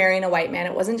up marrying a white man.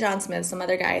 It wasn't John Smith, some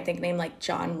other guy I think named like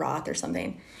John Roth or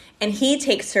something. And he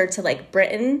takes her to like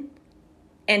Britain,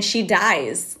 and she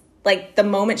dies like the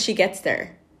moment she gets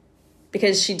there,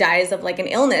 because she dies of like an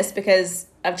illness because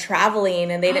of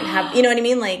traveling, and they didn't have, you know what I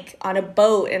mean? Like on a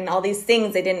boat and all these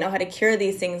things, they didn't know how to cure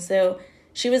these things. So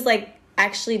she was like,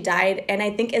 actually died, and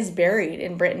I think is buried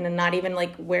in Britain, and not even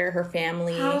like where her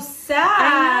family. How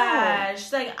sad.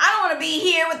 She's like, I don't want to be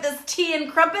here with this tea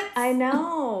and crumpets. I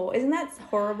know. Isn't that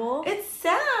horrible? It's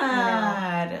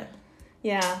sad.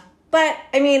 Yeah. But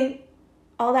I mean,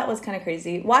 all that was kind of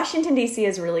crazy. Washington DC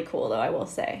is really cool though, I will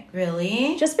say.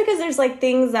 Really? Just because there's like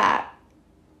things that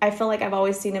I feel like I've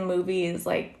always seen in movies,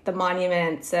 like the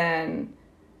monuments and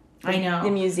the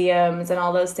museums and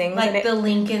all those things. Like the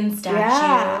Lincoln statue.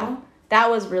 Yeah. That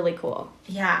was really cool.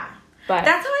 Yeah. But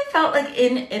that's how I felt like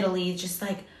in Italy, just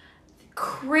like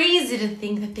crazy to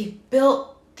think that they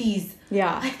built these,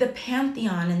 like the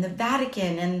Pantheon and the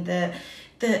Vatican and the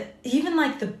even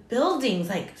like the buildings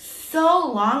like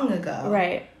so long ago.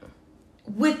 Right.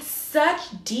 With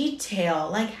such detail.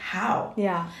 Like how?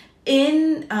 Yeah.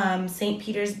 In St.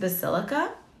 Peter's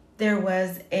Basilica, there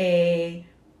was a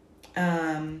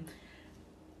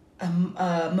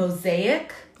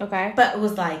mosaic. Okay. But it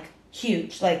was like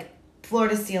huge, like floor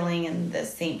to ceiling in the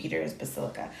St. Peter's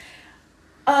Basilica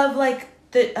of like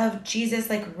of Jesus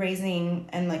like raising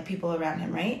and like people around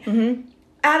him, right? Mm-hmm.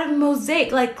 Out of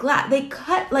mosaic, like glass, they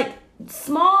cut like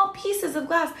small pieces of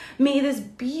glass, made this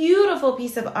beautiful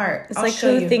piece of art. It's like,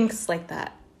 who thinks like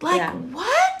that? Like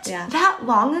what? Yeah. That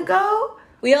long ago?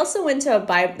 We also went to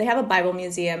they have a Bible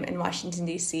museum in Washington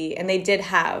DC, and they did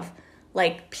have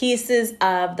like pieces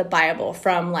of the Bible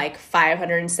from like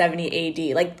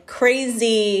 570 AD, like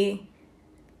crazy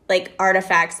like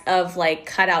artifacts of like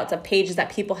cutouts of pages that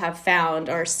people have found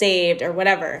or saved or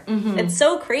whatever. Mm-hmm. It's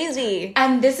so crazy.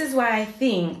 And this is why I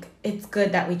think it's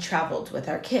good that we traveled with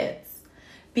our kids,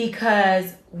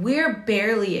 because we're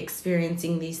barely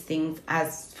experiencing these things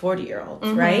as 40-year-olds,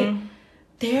 mm-hmm. right?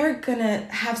 They're gonna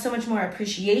have so much more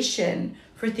appreciation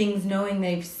for things knowing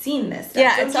they've seen this stuff.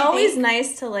 Yeah, it's always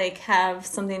nice to like have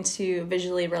something to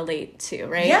visually relate to,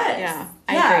 right? Yes. Yeah,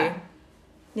 I agree.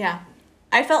 Yeah.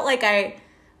 I felt like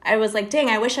I was like, dang,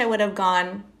 I wish I would have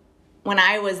gone when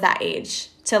I was that age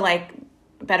to like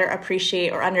better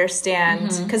appreciate or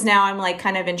understand, because now I'm like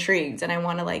kind of intrigued and I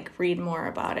want to like read more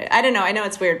about it. I don't know. I know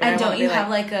it's weird, but and don't you have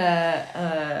like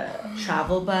a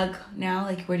travel bug now?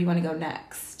 Like, where do you want to go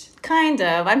next? Kind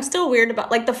of. I'm still weird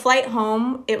about like the flight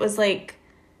home. It was like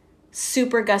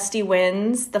super gusty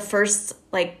winds. The first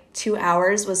like 2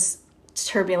 hours was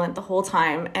turbulent the whole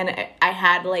time, and I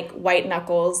had like white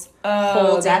knuckles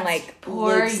holding like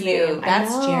poor Luke's you name.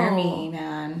 That's Jeremy,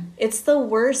 man. It's the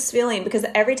worst feeling, because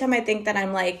every time I think that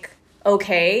I'm like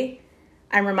okay,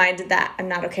 I'm reminded that I'm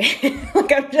not okay.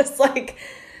 Like I'm just like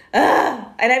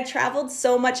And I've traveled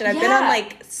so much, and I've been on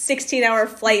like 16-hour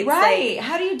flights. Right. Like,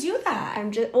 how do you do that?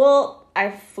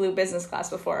 I flew business class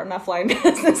before. I'm not flying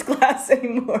business class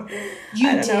anymore.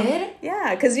 You did? Know.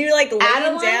 Yeah, because you're like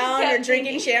laying down, you're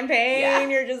drinking champagne,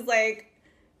 you're just like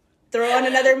throw on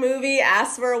another movie,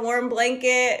 ask for a warm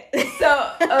blanket.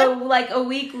 So, like a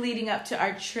week leading up to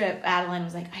our trip, Adeline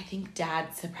was like, I think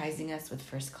Dad's surprising us with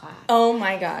first class. Oh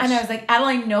my gosh. And I was like,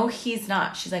 Adeline, no, he's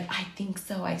not. She's like, I think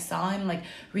so. I saw him like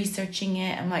researching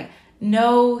it. I'm like,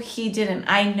 no, he didn't.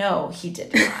 I know he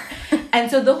did not. And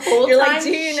so the whole You're time, like,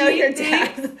 do you know your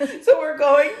dad? So we're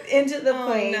going into the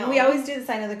plane. No. We always do the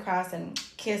sign of the cross and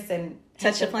kiss and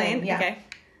touch the plane. Yeah. Okay.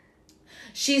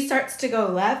 She starts to go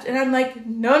left, and I'm like,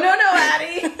 no,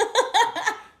 Addie.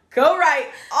 Go right,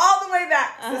 all the way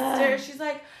back, sister. She's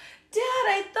like, Dad,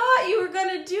 I thought you were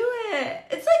going to do it.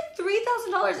 It's like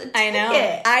 $3,000 a ticket. I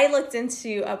know. I looked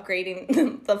into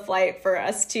upgrading the flight for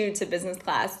us to business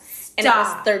class, and it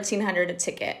was $1,300 a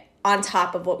ticket on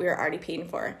top of what we were already paying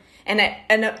for. And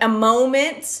a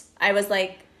moment, I was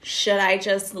like, should I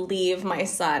just leave my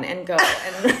son and go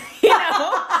and,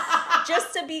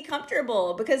 just to be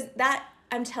comfortable? Because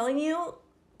I'm telling you,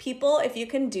 people, if you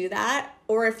can do that,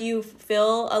 or if you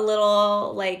feel a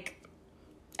little like,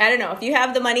 I don't know, if you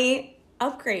have the money,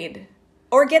 upgrade.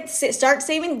 Or start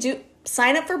saving,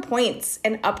 sign up for points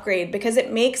and upgrade, because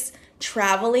it makes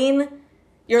traveling,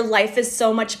 your life is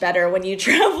so much better when you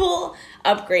travel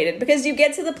upgraded, because you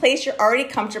get to the place, you're already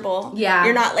comfortable. Yeah.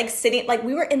 You're not like sitting, like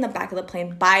we were in the back of the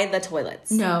plane by the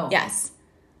toilets. No. Yes.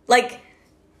 Like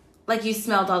you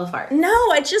smelled all the farts. No,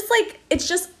 it's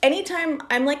just anytime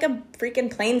I'm like a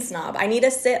freaking plane snob, I need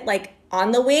to sit like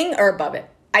on the wing or above it.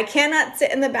 I cannot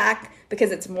sit in the back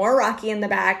because it's more rocky in the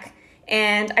back,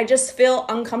 and I just feel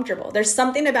uncomfortable. There's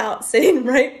something about sitting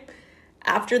right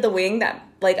after the wing that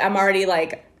like I'm already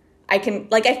like, I can,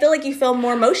 like, I feel like you feel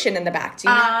more motion in the back. Do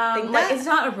you not think that? It's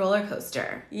not a roller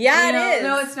coaster. Yeah, it is.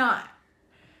 No, it's not.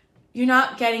 You're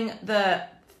not getting the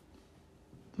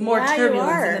more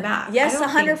turbulence in the back. Yes,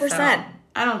 100%.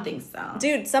 I don't think so.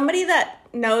 Dude, somebody that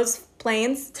knows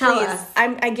planes, tell please. us.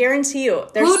 I guarantee you.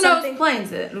 Who knows planes?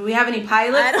 Do we have any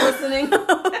pilots listening?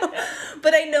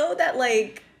 But I know that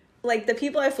like the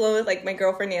people I've flown with, like my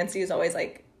girlfriend Nancy is always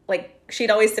like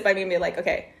she'd always sit by me and be like,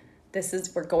 okay,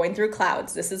 we're going through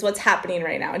clouds. This is what's happening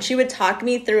right now. And she would talk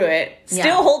me through it,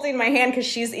 still holding my hand because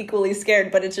she's equally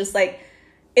scared. But it's just like,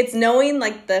 it's knowing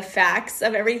like the facts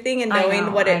of everything and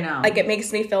knowing like it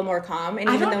makes me feel more calm. And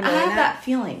I have that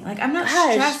feeling. Like I'm not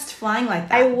stressed flying like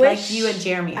that. Like you and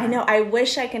Jeremy are. I know. I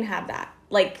wish I can have that.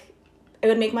 Like it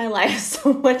would make my life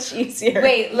so much easier.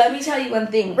 Wait, let me tell you one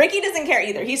thing. Ricky doesn't care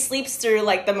either. He sleeps through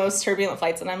like the most turbulent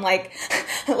flights, and I'm like,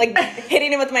 like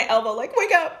hitting him with my elbow, like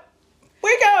wake up.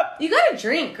 Wake up! You gotta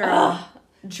drink, girl.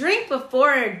 Drink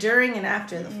before, during, and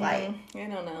after the flight. I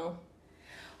don't know.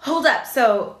 Hold up.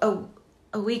 So,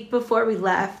 a week before we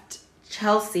left,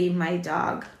 Chelsea, my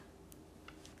dog,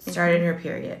 started her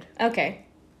period. Okay.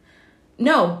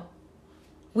 No.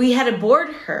 We had to board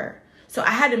her. So, I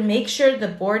had to make sure the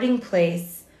boarding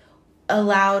place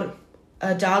allowed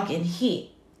a dog in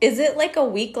heat. Is it like a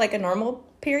week, like a normal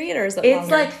period, or is it longer? It's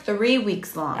like 3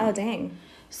 weeks long. Oh, dang.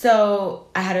 So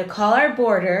I had to call our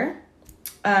boarder.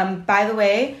 By the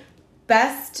way,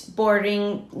 best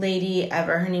boarding lady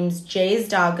ever. Her name's Jay's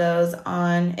Doggos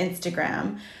on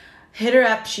Instagram. Hit her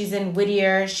up. She's in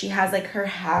Whittier. She has like her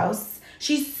house.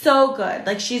 She's so good.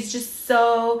 Like she's just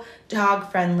so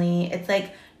dog friendly. It's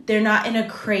like they're not in a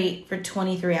crate for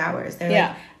 23 hours. They're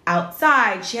like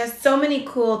outside. She has so many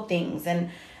cool things,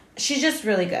 and she's just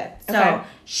really good. So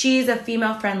she's a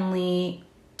female friendly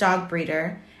dog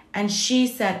breeder. And she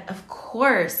said, of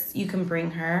course you can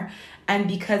bring her. And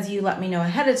because you let me know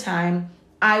ahead of time,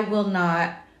 I will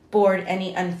not board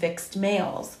any unfixed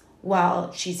males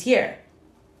while she's here.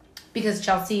 Because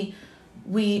Chelsea,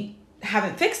 we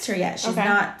haven't fixed her yet. She's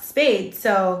not spayed.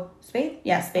 So, spayed?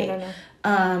 Yeah, spayed. I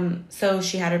don't know. So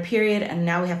she had her period, and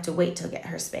now we have to wait to get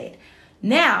her spayed.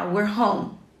 Now we're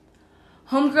home.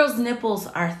 Homegirl's nipples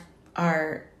are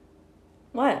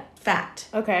what? Fat.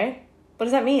 Okay. What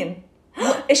does that mean?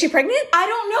 Is she pregnant? I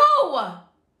don't know.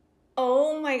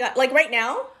 Oh my God. Like right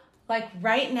now? Like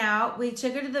right now. We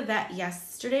took her to the vet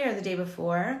yesterday or the day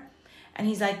before. And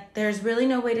he's like, there's really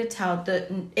no way to tell.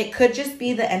 It could just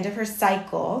be the end of her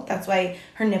cycle. That's why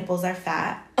her nipples are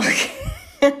fat. Okay.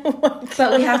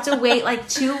 But we have to wait like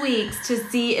 2 weeks to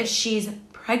see if she's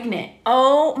pregnant.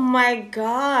 Oh my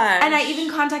God. And I even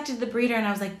contacted the breeder and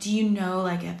I was like, do you know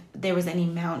like if there was any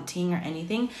mounting or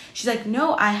anything? She's like,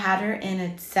 no, I had her in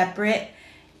a separate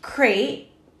crate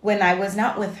when I was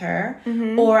not with her,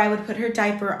 or I would put her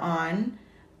diaper on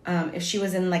if she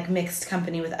was in like mixed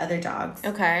company with other dogs.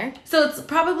 Okay. So it's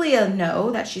probably a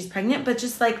no that she's pregnant, but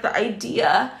just like the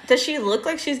idea. Does she look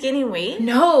like she's gaining weight?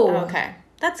 No. Okay.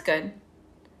 That's good.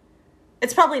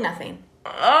 It's probably nothing.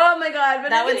 Oh my God. But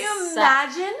that can you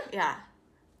imagine? Yeah.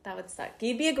 That would suck.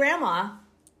 You'd be a grandma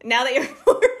now that you're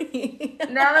 40.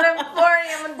 Now that I'm 40,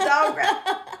 I'm a dog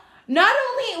grandma. Not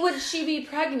only would she be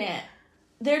pregnant,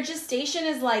 their gestation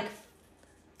is like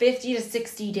 50 to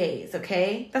 60 days,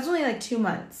 okay? That's only like 2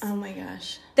 months. Oh my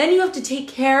gosh. Then you have to take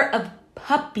care of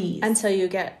puppies. Until you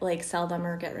sell them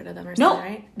or get rid of them or something,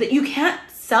 right? That you can't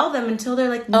sell them until they're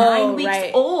like 9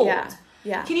 weeks old.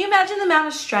 Yeah. Can you imagine the amount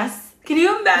of stress? Can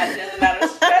you imagine the amount of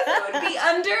stress I would be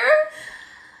under?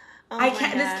 Oh I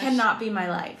can't. This cannot be my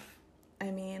life.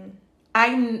 I mean,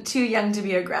 I'm too young to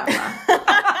be a grandma.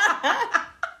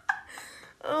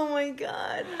 Oh my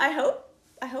God. I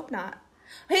hope not.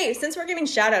 Hey, since we're giving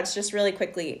shout outs just really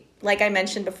quickly, like I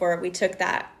mentioned before, we took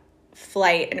that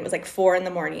flight and it was like 4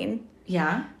 a.m.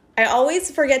 Yeah. I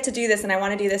always forget to do this and I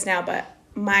want to do this now, but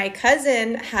my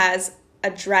cousin has a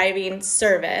driving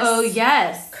service. Oh,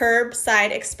 yes.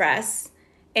 Curbside Express.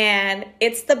 And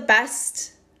it's the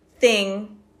best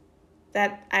thing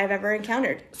that I've ever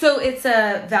encountered. So it's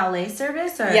a valet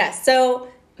service? Or? Yes. So...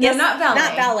 No, yes, not valet.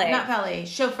 Not valet. Not valet.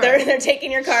 Chauffeur. They're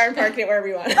taking your car and parking it wherever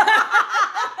you want.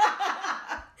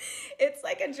 It's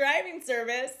like a driving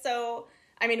service. So,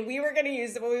 I mean, we were going to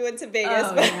use it when we went to Vegas.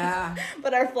 Oh, yeah.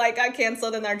 But our flight got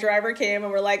canceled and our driver came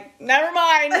and we're like, never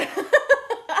mind.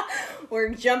 We're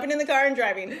jumping in the car and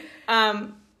driving.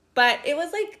 But it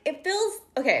was like, it feels,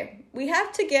 okay, we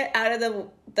have to get out of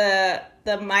the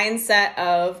mindset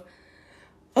of,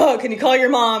 oh, can you call your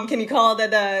mom? Can you call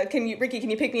Ricky, can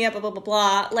you pick me up? Blah, blah, blah,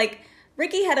 blah. Like,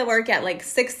 Ricky had to work at like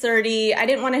 6:30. I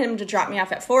didn't want him to drop me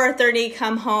off at 4:30,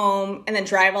 come home, and then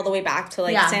drive all the way back to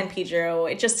like San Pedro.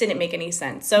 It just didn't make any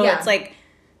sense. So it's like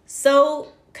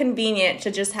so convenient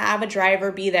to just have a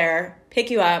driver be there,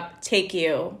 pick you up, take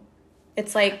you.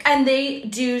 It's like... And they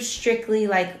do strictly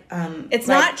like... it's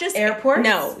like not just... airports?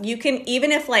 No. You can...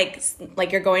 Even if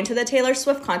like you're going to the Taylor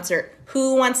Swift concert,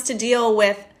 who wants to deal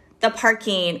with the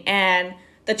parking and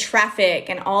the traffic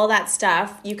and all that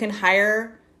stuff, you can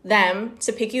hire them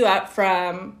to pick you up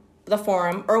from the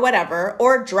Forum or whatever,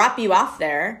 or drop you off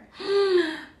there.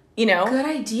 You know? Good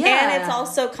idea. And it's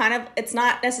also kind of... It's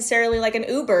not necessarily like an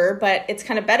Uber, but it's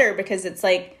kind of better because it's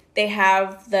like they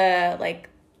have the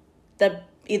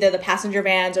either the passenger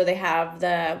vans or they have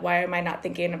the, why am I not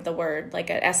thinking of the word, like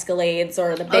Escalades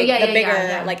or the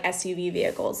bigger like SUV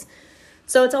vehicles.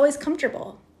 So it's always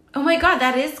comfortable. Oh my God,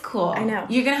 that is cool. I know.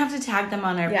 You're going to have to tag them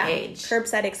on our page.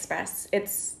 Curbside Express.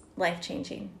 It's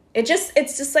life-changing. It's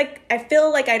just like, I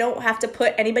feel like I don't have to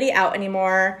put anybody out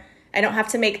anymore. I don't have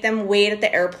to make them wait at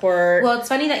the airport. Well, it's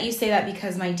funny that you say that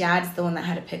because my dad's the one that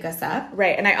had to pick us up.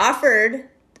 Right. And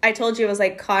I told you it was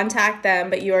like, contact them,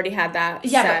 but you already had that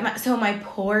set. But so my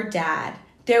poor dad,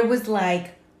 there was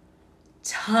like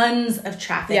tons of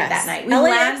traffic that night.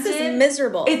 LAX is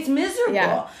miserable. It's miserable.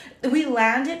 Yeah. We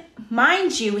landed,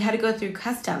 mind you, we had to go through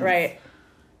customs. Right.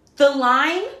 The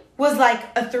line was like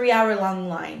a 3-hour long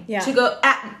line to go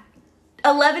at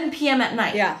 11 p.m. at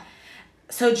night. Yeah.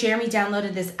 So Jeremy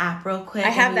downloaded this app real quick. I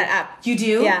have that app. You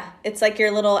do? Yeah. It's like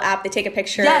your little app. They take a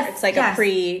picture. Yes, it's like a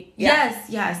pre... Yeah.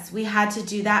 Yes. We had to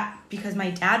do that because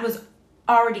my dad was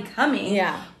already coming.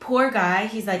 Yeah. Poor guy.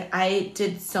 He's like, I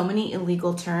did so many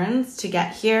illegal turns to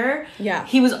get here. Yeah.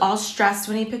 He was all stressed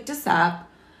when he picked us up.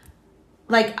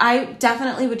 Like, I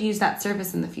definitely would use that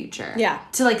service in the future. Yeah.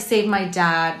 To, like, save my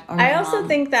dad or my I also mom.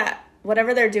 think that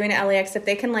whatever they're doing at LAX, if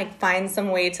they can, like, find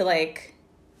some way to, like...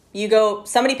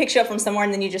 somebody picks you up from somewhere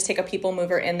and then you just take a people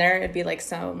mover in there. It'd be like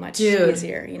so much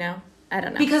easier, you know? I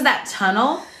don't know. Because that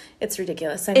tunnel. It's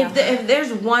ridiculous. I know. If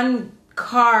there's one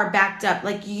car backed up,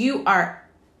 like you are.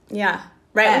 Yeah.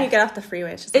 Right when you get off the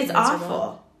freeway. It's miserable.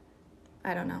 Awful.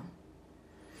 I don't know.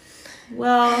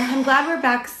 Well, I'm glad we're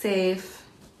back safe.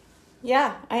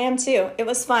 Yeah, I am too. It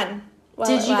was fun.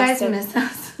 Did you guys miss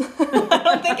us? I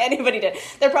don't think anybody did.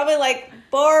 They're probably like,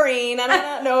 boring. I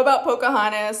don't know about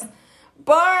Pocahontas.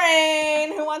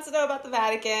 Boring. Who wants to know about the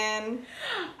Vatican?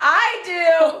 I do.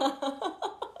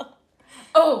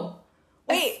 Oh,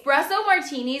 wait. Espresso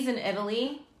martinis in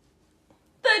Italy.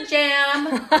 The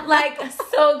jam. Like,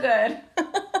 so good.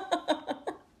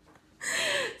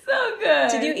 So good.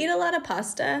 Did you eat a lot of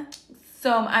pasta?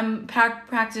 So I'm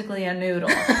practically a noodle.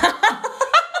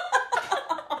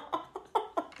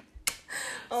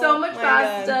 So much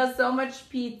pasta, God. So much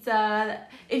pizza.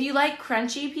 If you like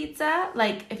crunchy pizza,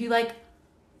 like if you like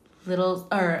little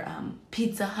or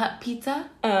Pizza Hut pizza.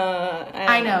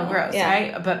 I know, gross,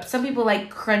 right? But some people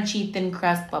like crunchy thin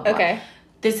crust, blah blah. Okay.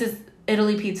 This is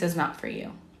Italy pizza is not for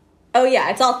you. Oh, yeah.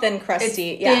 It's all thin,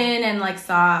 crusty. It's thin and, like,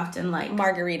 soft and, like...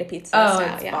 margarita pizza Oh,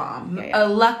 style. it's yeah. bomb. Yeah.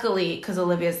 Luckily, because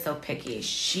Olivia's so picky,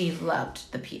 she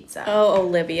loved the pizza. Oh,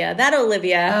 Olivia. That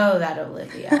Olivia. Oh, that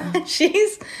Olivia.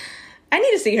 I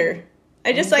need to see her.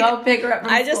 I just, like... Go pick her up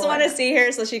from I just school. want to see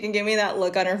her so she can give me that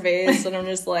look on her face. And I'm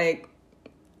just like,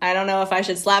 I don't know if I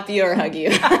should slap you or hug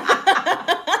you.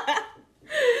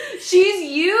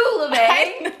 She's you, Lavey.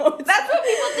 I know. That's what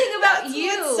people think about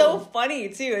you. It's so funny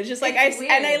too. It's just like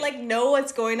I like know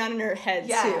what's going on in her head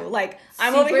too. Like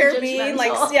I'm over here being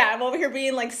like I'm over here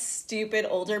being like stupid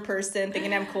older person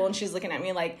thinking I'm cool, and she's looking at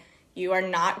me like, you are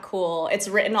not cool. It's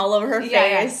written all over her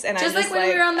face. And just I'm like when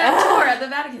we were on that tour at the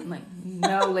Vatican. Like,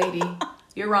 no, lady,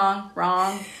 you're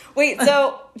wrong. Wait,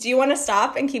 so do you want to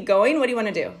stop and keep going? What do you want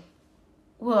to do?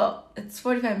 Well, it's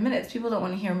 45 minutes. People don't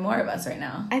want to hear more of us right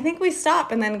now. I think we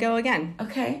stop and then go again.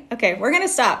 Okay. Okay, we're gonna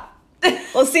stop.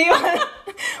 We'll see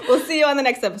you on the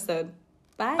next episode.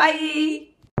 Bye. Bye.